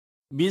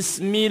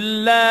بسم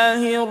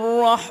الله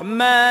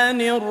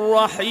الرحمن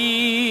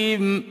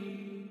الرحيم.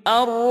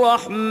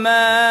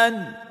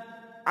 الرحمن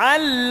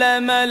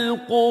علم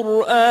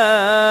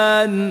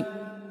القرآن،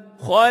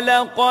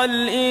 خلق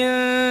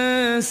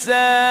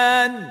الإنسان،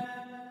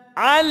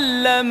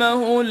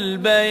 علمه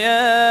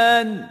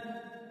البيان.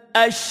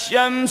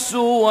 الشمس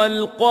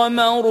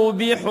والقمر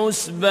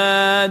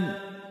بحسبان،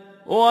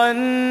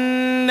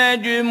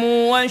 والنجم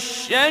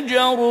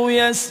والشجر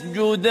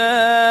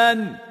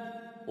يسجدان.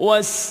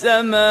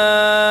 والسماء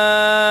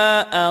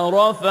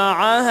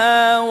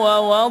رفعها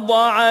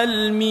ووضع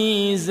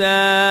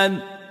الميزان،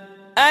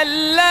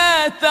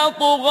 ألا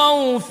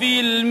تطغوا في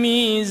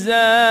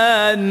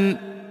الميزان.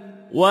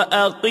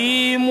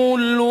 وأقيموا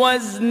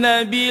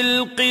الوزن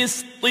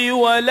بالقسط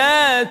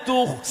ولا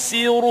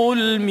تخسروا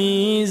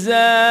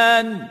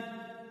الميزان.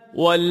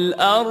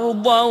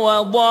 والأرض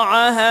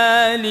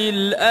وضعها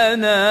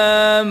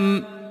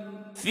للأنام،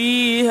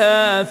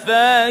 فيها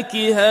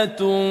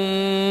فاكهة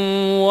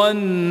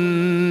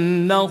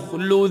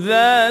والنخل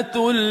ذات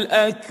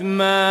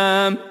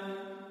الأكمام،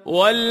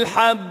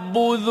 والحب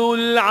ذو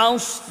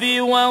العصف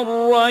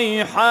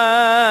والريحان.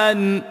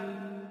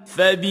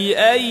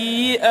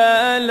 فبأي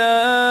آلاء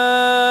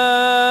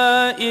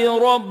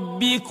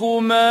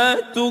ربكما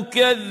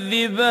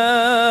تكذبان؟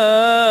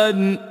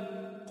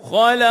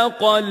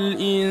 خلق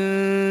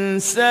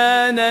الإنسان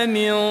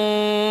من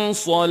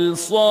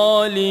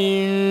صلصال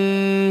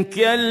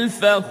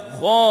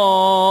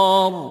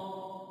كالفخار،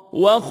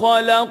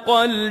 وخلق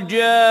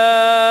الجان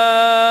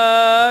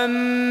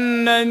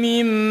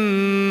من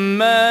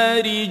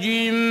مارج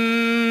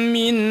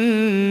من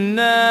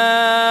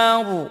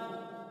نار.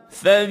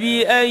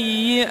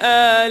 فبأي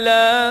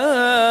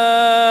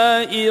آلاء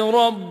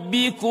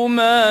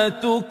ربكما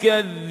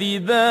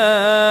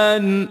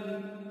تكذبان؟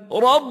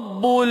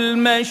 رب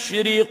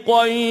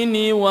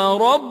المشرقين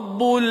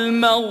ورب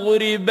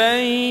المغربين.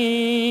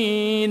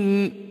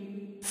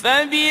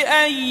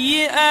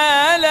 فبأي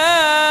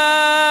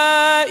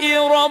آلاء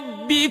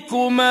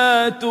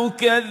ربكما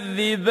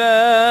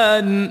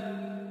تكذبان؟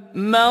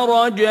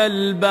 مرج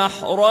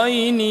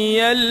البحرين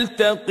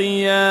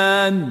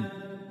يلتقيان،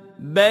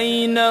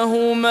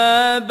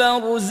 بينهما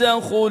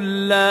برزخ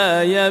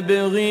لا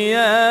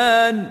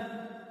يبغيان.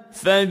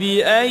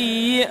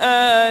 فبأي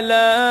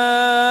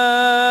آلاء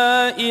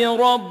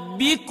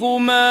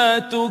ربكما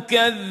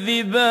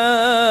تكذبان؟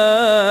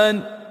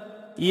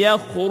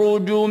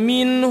 يخرج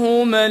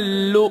منهما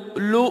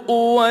اللؤلؤ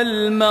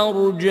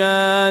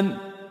والمرجان.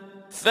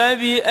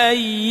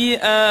 فبأي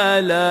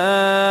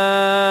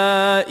آلاء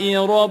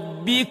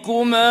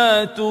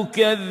ربكما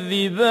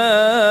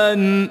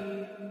تكذبان؟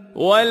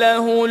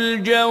 وله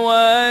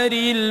الجوار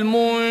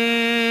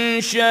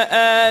المنشآت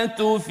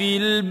في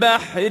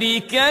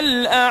البحر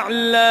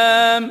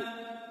كالأعلام.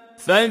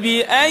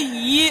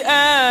 فبأي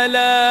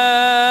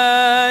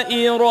آلاء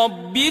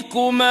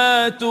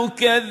ربكما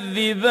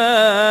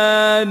تكذبان؟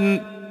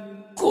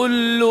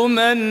 كل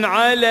من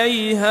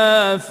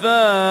عليها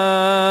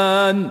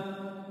فان،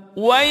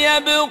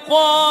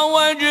 ويبقى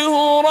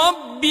وجه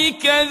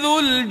ربك ذو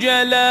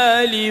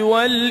الجلال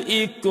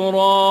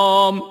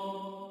والإكرام.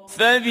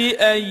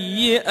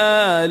 فبأي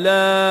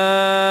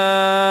آلاء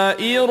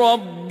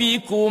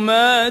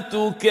ربكما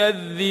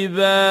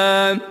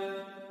تكذبان؟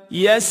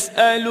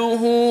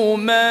 يسأله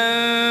من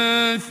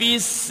في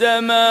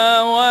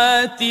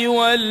السماوات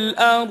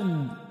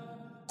والأرض،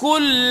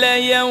 كل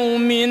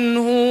يوم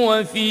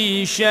هو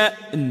في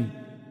شأن.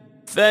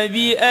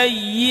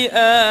 فبأي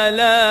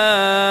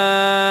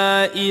آلاء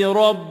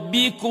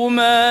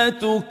ربكما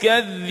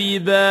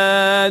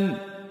تكذبان؟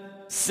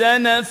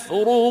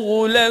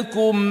 سنفرغ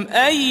لكم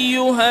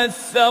أيها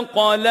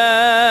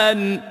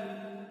الثقلان.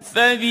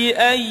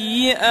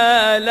 فبأي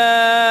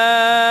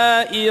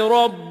آلاء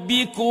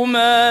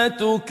ربكما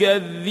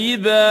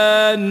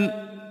تكذبان؟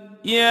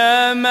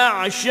 يا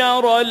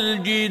معشر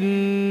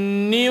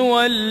الجن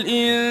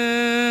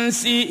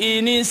والإنس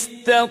إن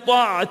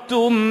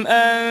استطعتم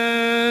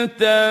أن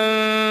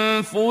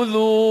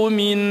تنفذوا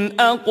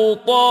من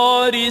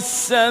أقطار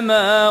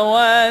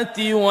السماوات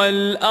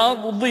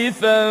والأرض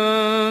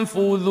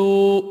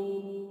فانفذوا،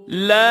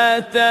 لا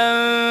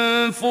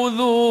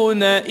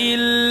تنفذون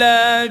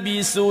إلا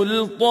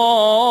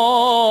بسلطان.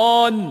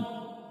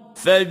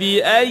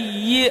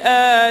 فبأي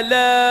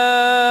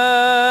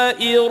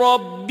آلاء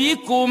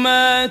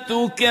ربكما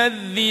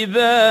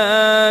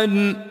تكذبان؟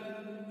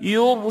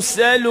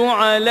 يرسل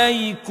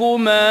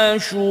عليكما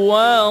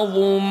شواظ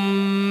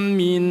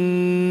من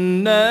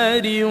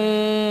نار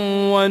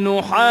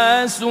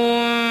ونحاس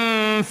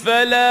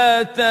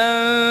فلا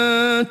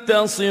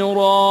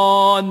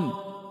تنتصران.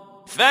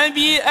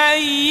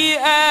 فبأي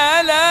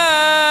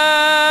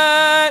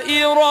آلاء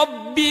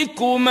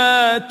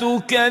ربكما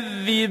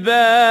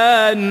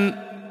تكذبان؟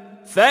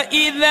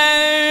 فإذا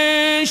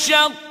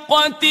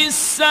انشقت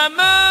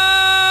السماء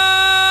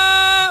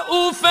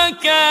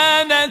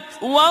فكانت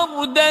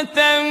وردة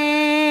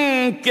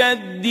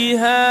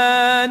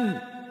كالدهان.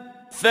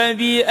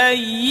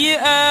 فبأي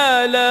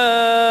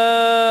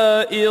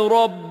آلاء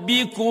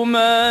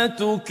ربكما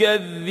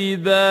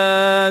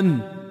تكذبان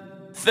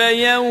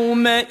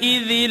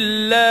فيومئذ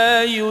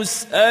لا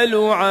يسأل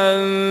عن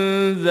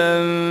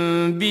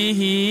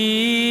ذنبه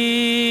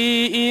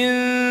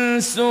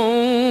إنس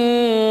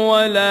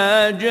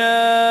ولا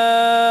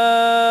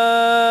جان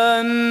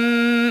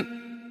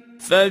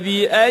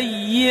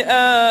فبأي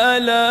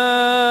آلاء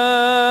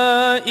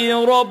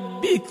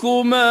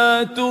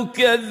ربكما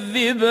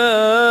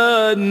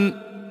تكذبان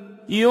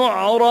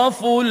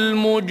يعرف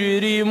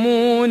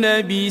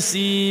المجرمون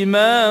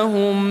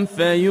بسيماهم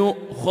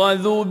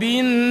فيؤخذ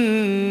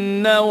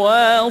بالنواصي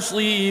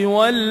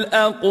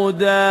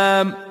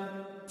والأقدام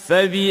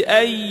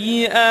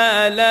فبأي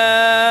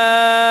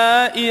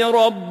آلاء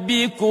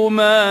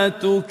ربكما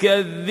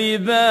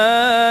تكذبان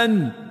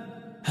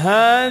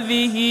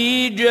هذه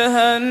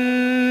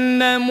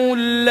جهنم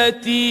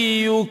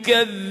التي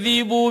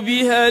يكذب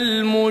بها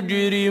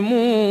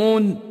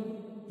المجرمون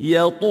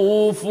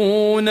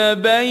يطوفون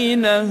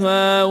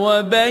بينها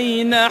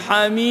وبين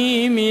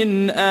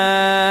حميم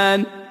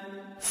آن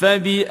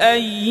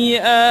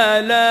فبأي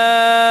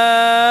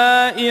آلاء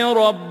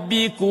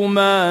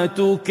ربكما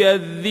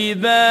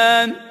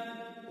تكذبان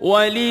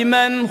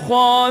ولمن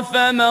خاف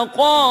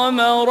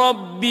مقام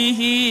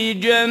ربه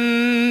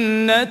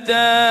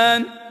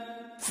جنتان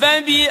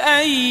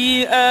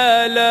فبأي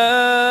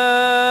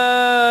آلاء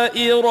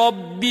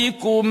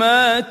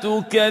ربكما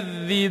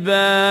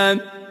تكذبان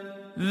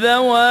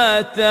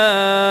ذواتا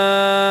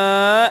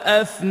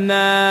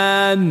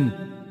أفنان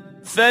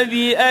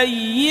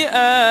فبأي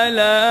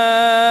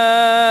آلاء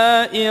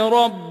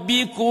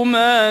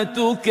ربكما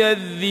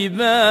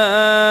تكذبان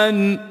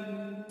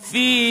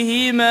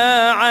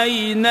فيهما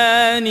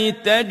عينان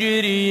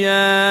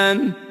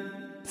تجريان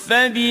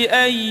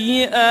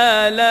فبأي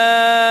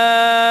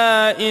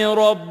آلاء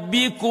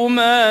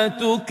ربكما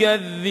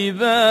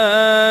تكذبان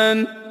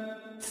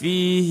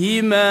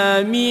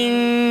فيهما من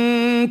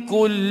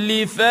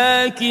كل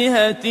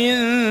فاكهة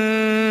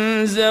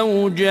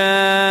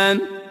زوجان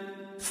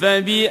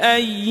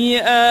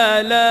فبأي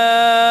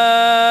آلاء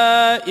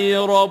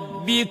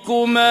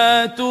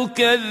ربكما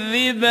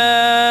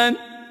تكذبان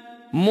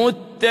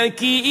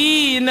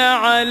متكئين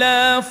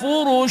على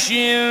فرش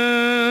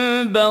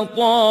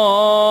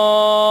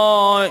بطائنها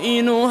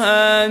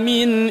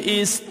من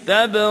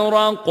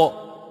استبرق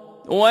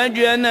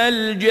وجنى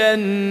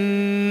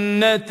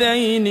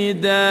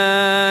الجنتين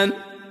دان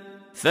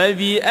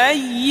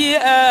فبأي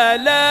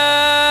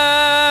آلاء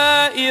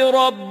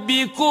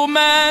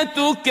ربكما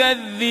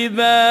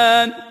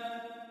تكذبان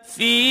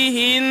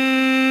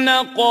فيهن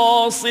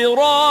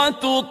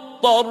قاصرات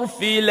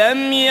الطرف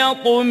لم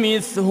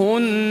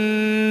يطمثهن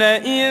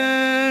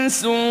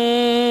إنس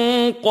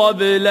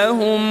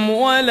قبلهم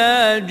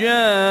ولا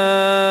جان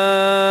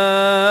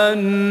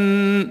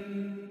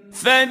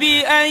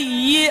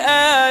فبأي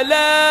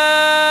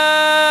آلاء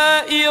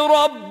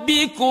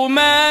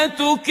ربكما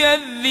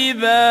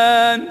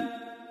تكذبان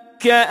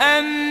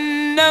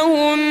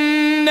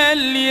كأنهن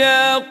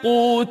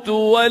الياقوت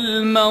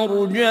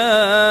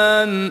والمرجان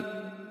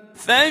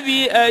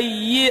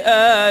فبأي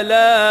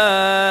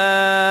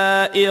آلاء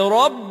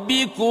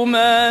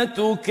ربكما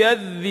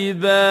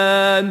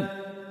تكذبان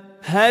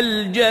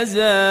هل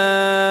جزاء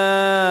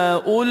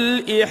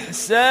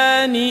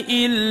الإحسان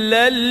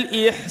إلا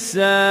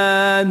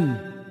الإحسان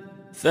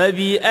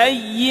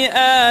فبأي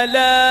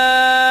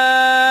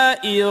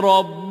آلاء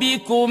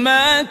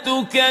ربكما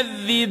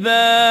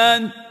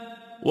تكذبان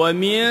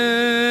ومن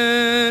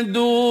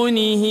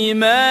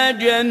دونهما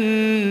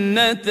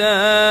جنتان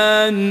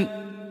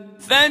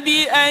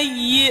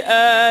فبأي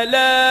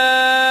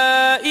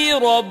آلاء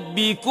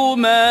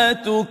ربكما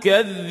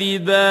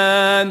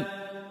تكذبان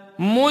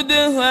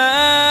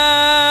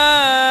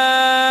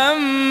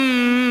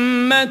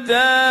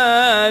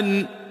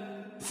مدهامتان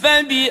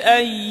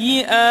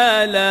فبأي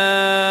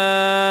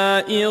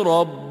آلاء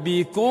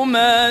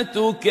ربكما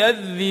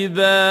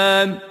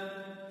تكذبان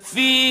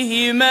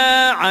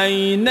فيهما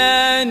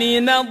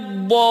عينان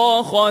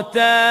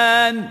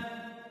نضاختان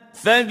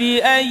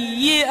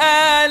فبأي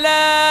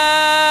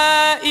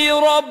آلاء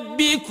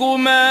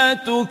ربكما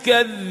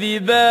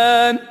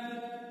تكذبان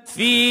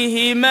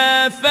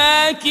فيهما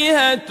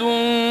فاكهة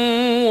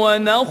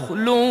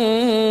ونخل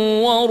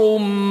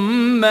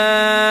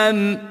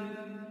ورمان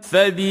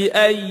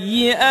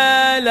فبأي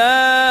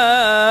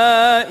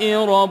آلاء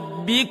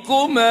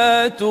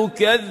ربكما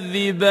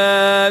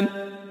تكذبان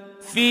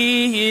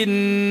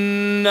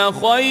فيهن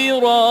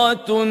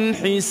خيرات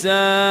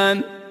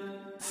حسان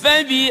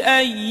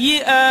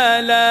فبأي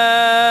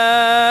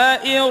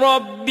آلاء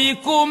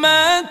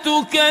ربكما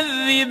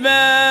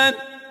تكذبان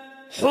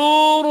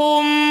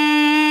حور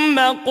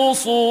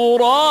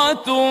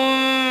مقصورات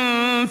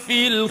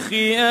في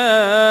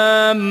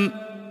الخيام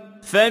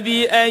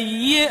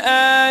فبأي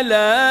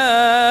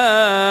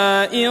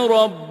آلاء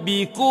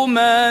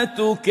ربكما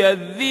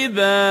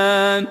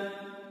تكذبان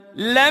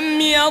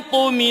لم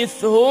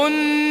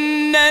يطمثهن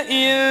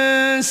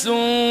إنس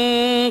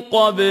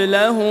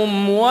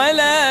قبلهم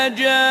ولا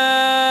جان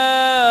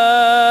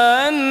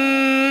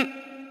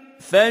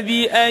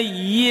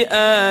فبأي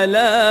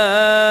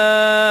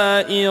آلاء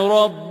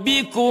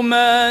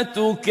ربكما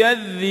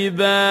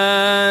تكذبان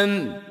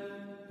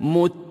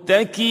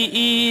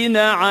متكئين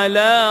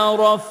على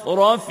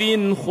رفرف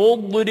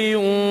خضر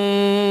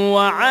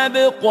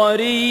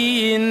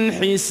وعبقري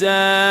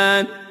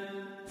حسان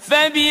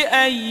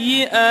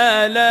فبأي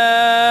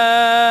آلاء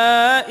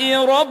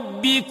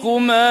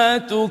ربكما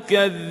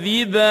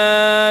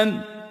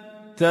تكذبان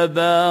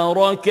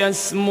تبارك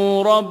اسم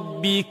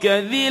ربك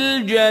ذي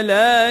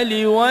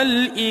الجلال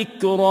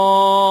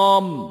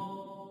والإكرام